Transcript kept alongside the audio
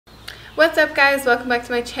What's up guys, welcome back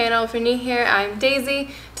to my channel. If you're new here, I'm Daisy.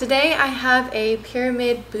 Today I have a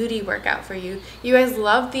pyramid booty workout for you. You guys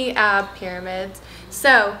love the ab pyramids.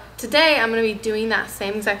 So today I'm going to be doing that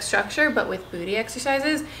same exact structure but with booty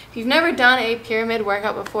exercises. If you've never done a pyramid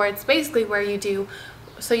workout before, it's basically where you do,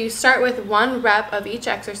 so you start with 1 rep of each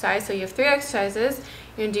exercise. So you have 3 exercises.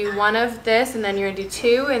 You're going to do 1 of this, and then you're going to do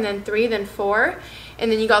 2, and then 3, then 4.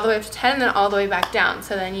 And then you go all the way up to 10 and then all the way back down.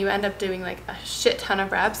 So then you end up doing like a shit ton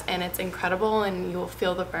of reps and it's incredible and you will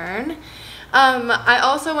feel the burn. I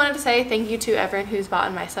also wanted to say thank you to everyone who's bought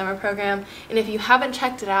in my summer program. And if you haven't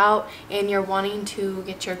checked it out and you're wanting to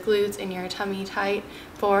get your glutes and your tummy tight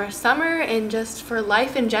for summer and just for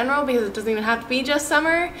life in general, because it doesn't even have to be just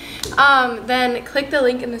summer, then click the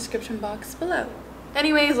link in the description box below.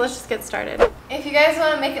 Anyways, let's just get started. If you guys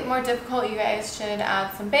want to make it more difficult, you guys should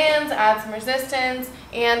add some bands, add some resistance,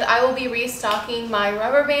 and I will be restocking my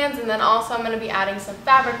rubber bands, and then also I'm going to be adding some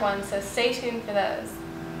fabric ones, so stay tuned for those.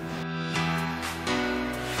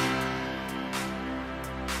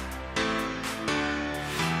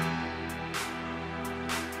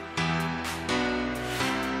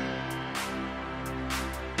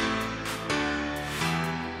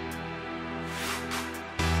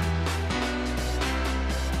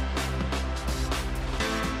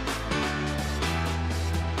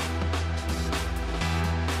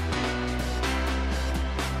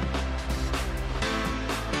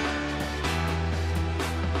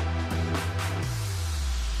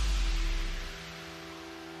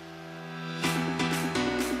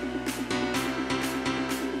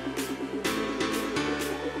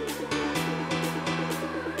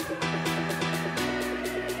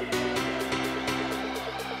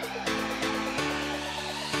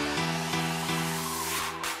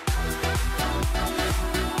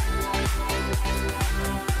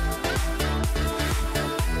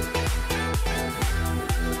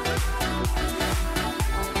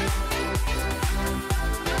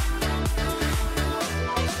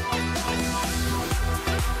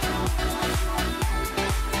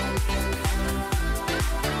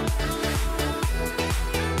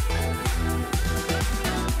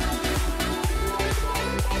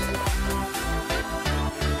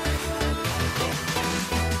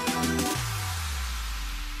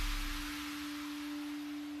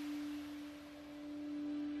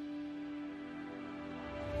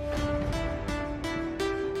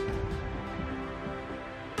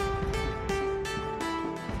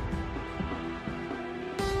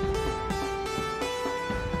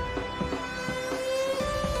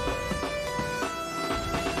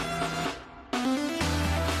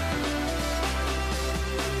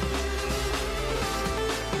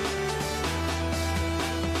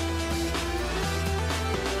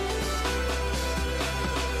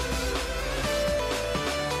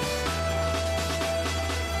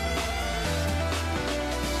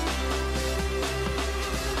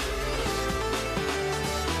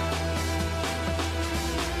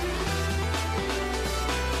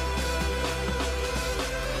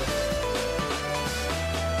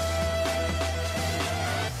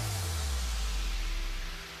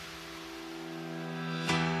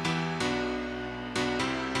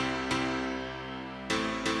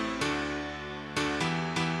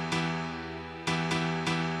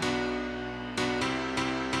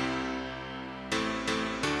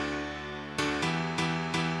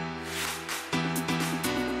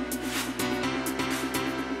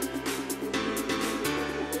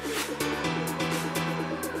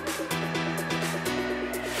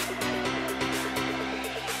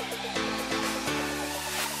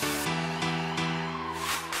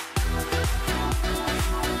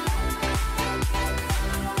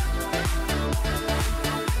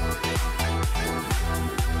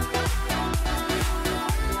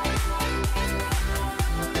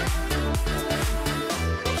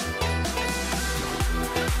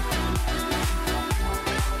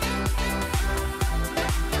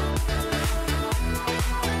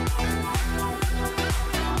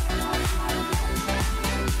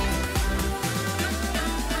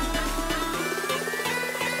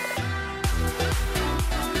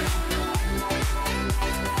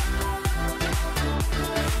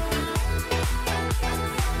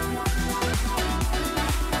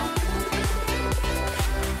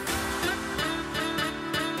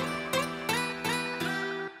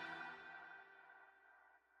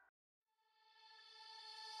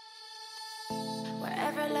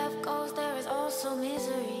 Wherever love goes, there is also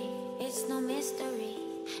misery. It's no mystery.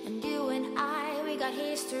 And you and I, we got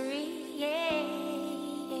history, yeah.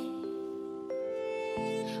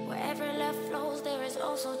 Wherever love flows, there is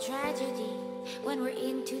also tragedy when we're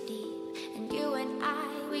in too deep. And you and I,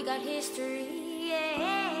 we got history,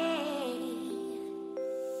 yeah.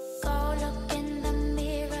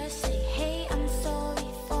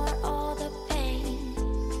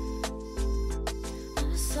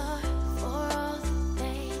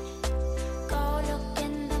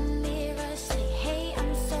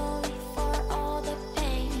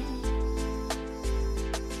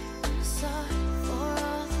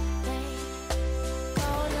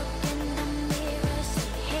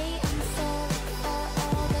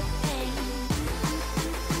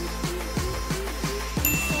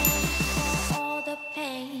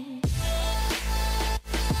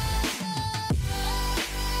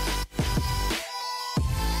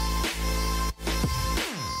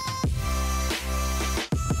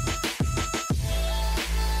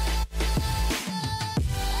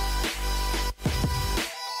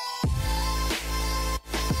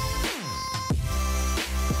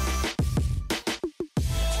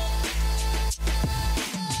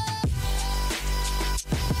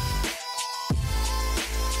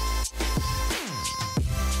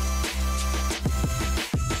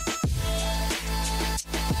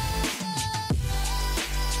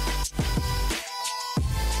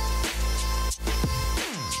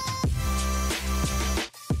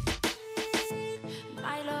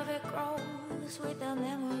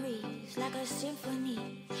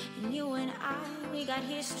 we got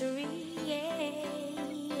history,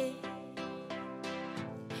 yeah.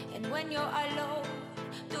 And when you're alone,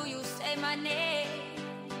 do you say my name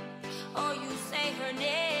or you say her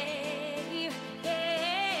name?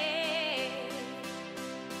 Yeah.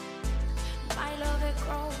 My love, it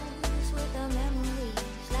grows with the memories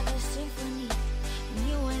like a symphony. And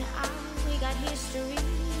you and I, we got history,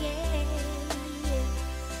 yeah.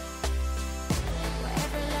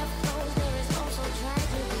 Wherever love goes, there is also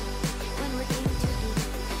tragedy. When we're in too deep,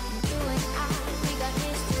 and you and I, we got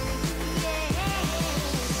history, yeah.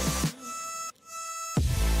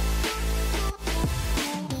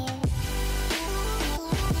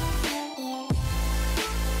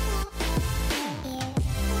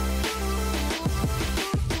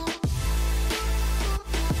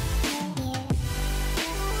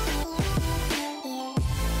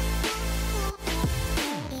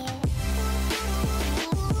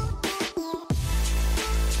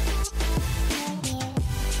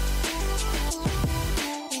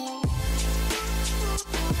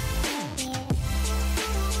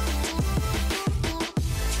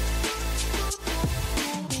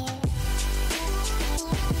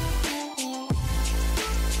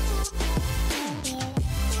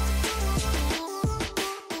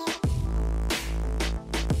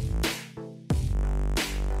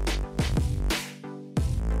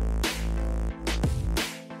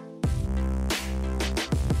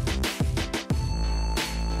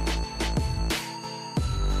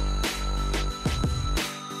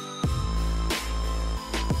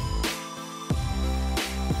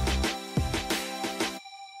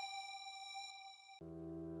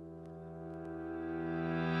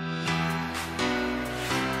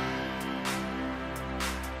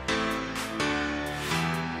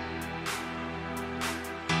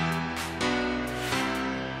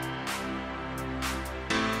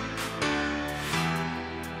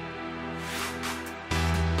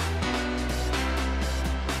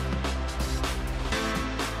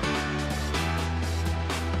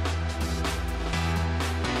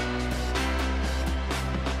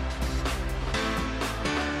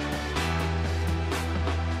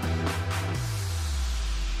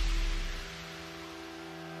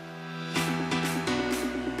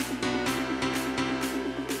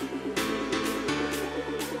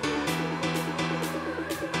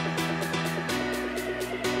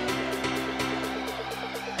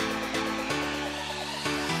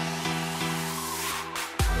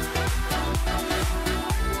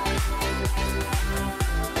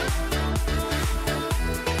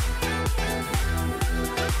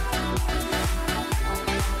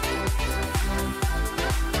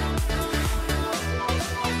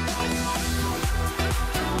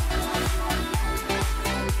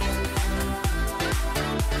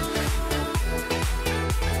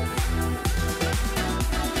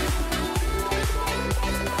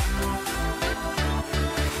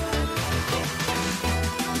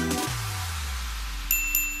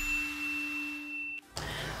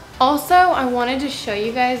 Also, I wanted to show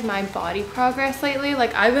you guys my body progress lately.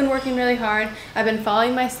 Like, I've been working really hard. I've been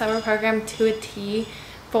following my summer program to a T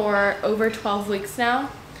for over 12 weeks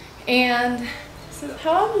now. And this is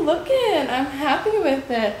how I'm looking. I'm happy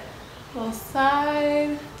with it. Little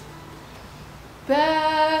side,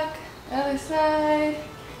 back, other side,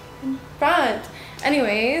 and front.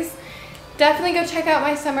 Anyways, definitely go check out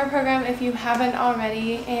my summer program if you haven't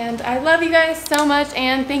already. And I love you guys so much,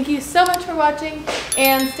 and thank you so much for watching,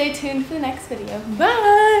 and stay tuned for the next video.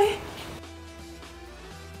 Bye!